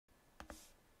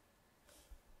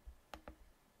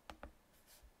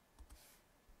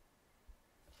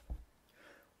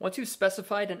Once you've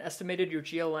specified and estimated your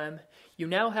GLM, you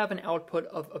now have an output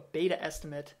of a beta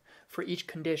estimate for each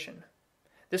condition.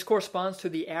 This corresponds to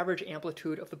the average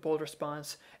amplitude of the bold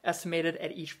response estimated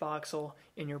at each voxel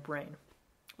in your brain.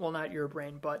 Well, not your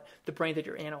brain, but the brain that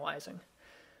you're analyzing.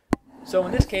 So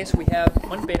in this case, we have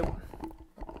one beta.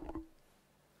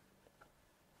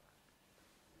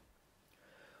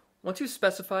 Once you've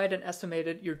specified and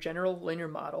estimated your general linear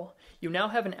model, you now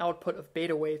have an output of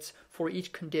beta weights for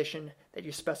each condition that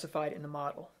you specified in the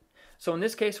model. So in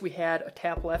this case, we had a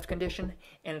tap left condition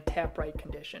and a tap right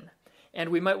condition. And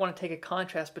we might want to take a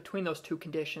contrast between those two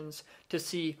conditions to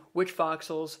see which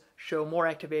voxels show more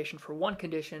activation for one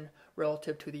condition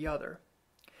relative to the other.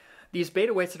 These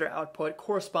beta weights that are output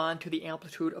correspond to the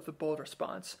amplitude of the bold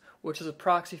response, which is a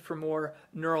proxy for more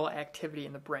neural activity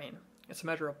in the brain. It's a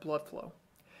measure of blood flow.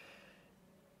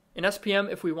 In SPM,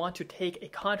 if we want to take a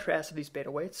contrast of these beta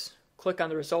weights, click on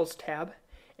the Results tab,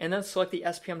 and then select the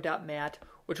SPM.mat,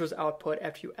 which was output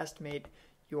after you estimate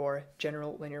your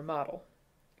general linear model.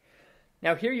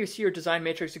 Now here you see your design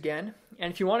matrix again,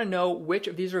 and if you want to know which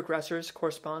of these regressors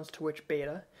corresponds to which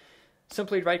beta,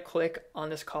 simply right-click on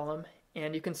this column,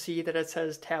 and you can see that it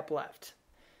says tap left.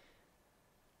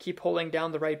 Keep holding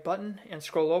down the right button and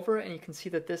scroll over, and you can see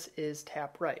that this is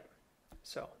tap right.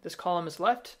 So this column is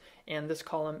left, and this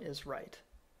column is right.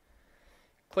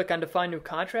 Click on Define New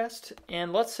Contrast,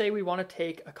 and let's say we want to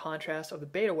take a contrast of the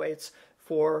beta weights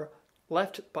for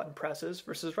left button presses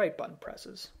versus right button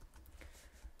presses.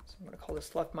 So I'm going to call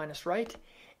this left minus right,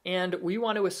 and we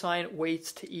want to assign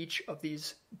weights to each of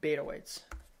these beta weights.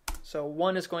 So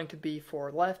 1 is going to be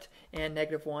for left, and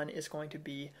 -1 is going to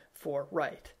be for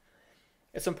right.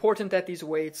 It's important that these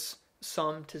weights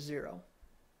sum to 0.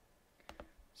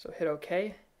 So hit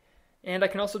OK, and I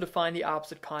can also define the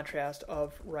opposite contrast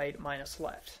of right minus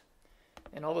left.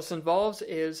 And all this involves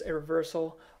is a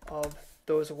reversal of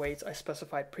those weights I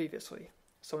specified previously.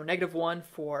 So -1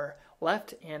 for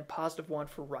left and +1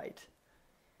 for right.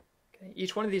 Okay.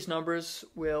 Each one of these numbers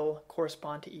will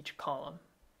correspond to each column.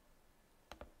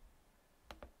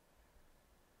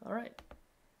 All right.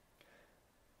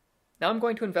 Now I'm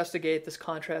going to investigate this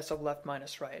contrast of left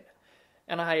minus right.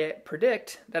 And I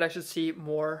predict that I should see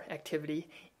more activity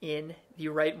in the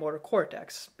right motor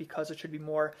cortex because it should be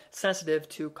more sensitive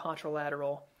to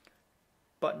contralateral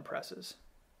button presses.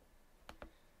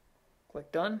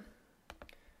 Click Done.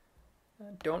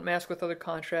 Don't mask with other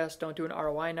contrasts. Don't do an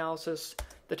ROI analysis.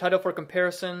 The title for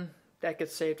comparison, that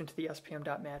gets saved into the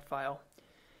SPM.mat file.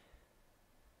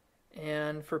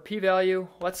 And for p-value,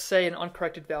 let's say an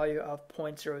uncorrected value of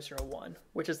 0.001,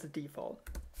 which is the default.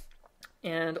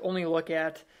 And only look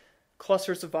at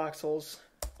clusters of voxels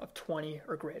of 20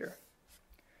 or greater.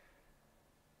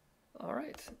 All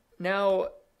right. Now,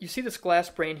 you see this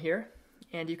glass brain here,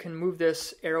 and you can move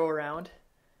this arrow around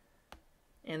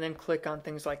and then click on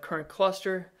things like current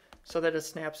cluster so that it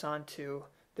snaps onto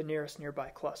the nearest nearby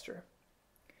cluster.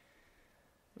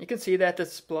 You can see that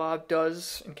this blob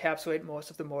does encapsulate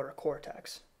most of the motor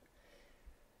cortex.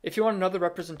 If you want another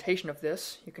representation of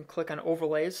this, you can click on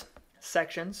Overlays,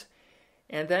 Sections,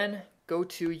 and then go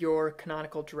to your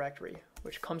canonical directory,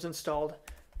 which comes installed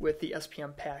with the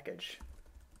SPM package.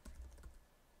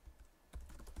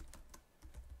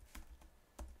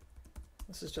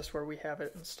 This is just where we have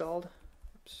it installed.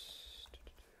 Oops.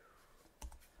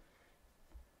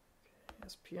 Okay,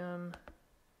 SPM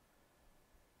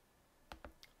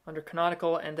under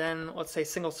canonical, and then let's say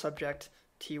single subject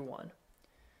T1.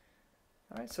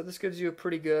 All right, so this gives you a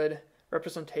pretty good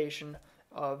representation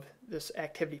of this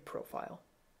activity profile.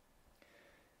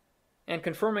 And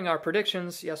confirming our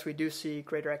predictions, yes, we do see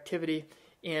greater activity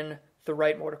in the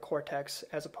right motor cortex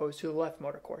as opposed to the left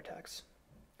motor cortex.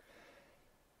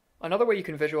 Another way you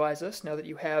can visualize this, now that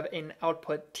you have an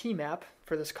output T-map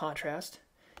for this contrast,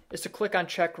 is to click on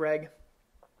Check Reg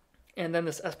and then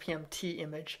this SPM-T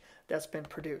image that's been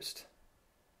produced.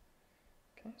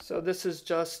 Okay, so this is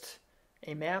just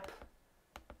a map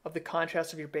of the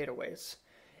contrast of your beta weights.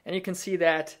 And you can see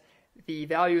that the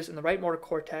values in the right motor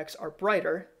cortex are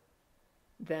brighter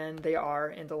than they are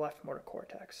in the left motor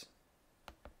cortex,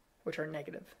 which are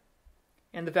negative.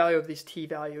 And the value of these T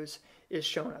values is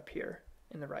shown up here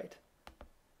in the right.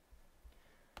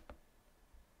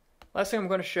 Last thing I'm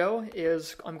going to show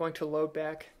is I'm going to load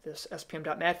back this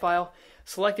SPM.mat file,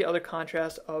 select the other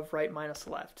contrast of right minus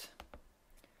left.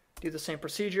 Do the same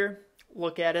procedure,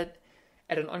 look at it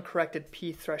at an uncorrected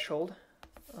P threshold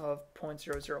of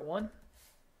 0.001.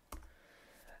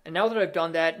 And now that I've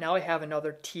done that, now I have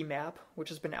another T-map, which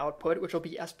has been output, which will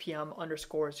be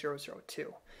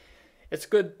SPM_002. It's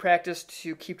good practice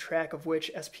to keep track of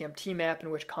which SPM T-map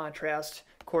and which contrast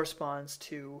corresponds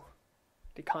to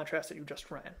the contrast that you just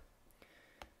ran.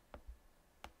 I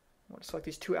want to select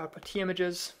these two output T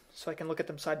images so I can look at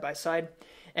them side by side.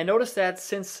 And notice that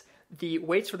since the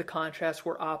weights for the contrast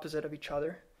were opposite of each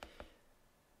other,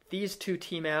 these two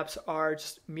T maps are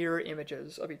just mirror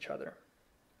images of each other.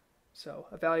 So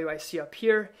a value I see up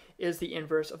here is the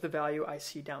inverse of the value I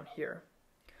see down here.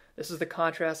 This is the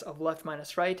contrast of left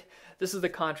minus right. This is the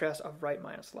contrast of right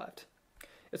minus left.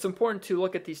 It's important to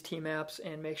look at these T maps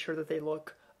and make sure that they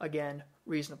look, again,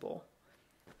 reasonable.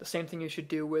 The same thing you should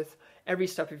do with every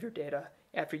step of your data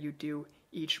after you do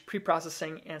each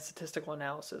preprocessing and statistical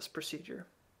analysis procedure.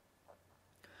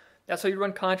 That's how you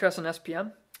run contrast on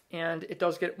SPM, and it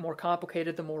does get more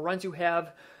complicated the more runs you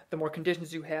have, the more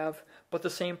conditions you have, but the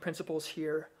same principles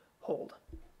here hold.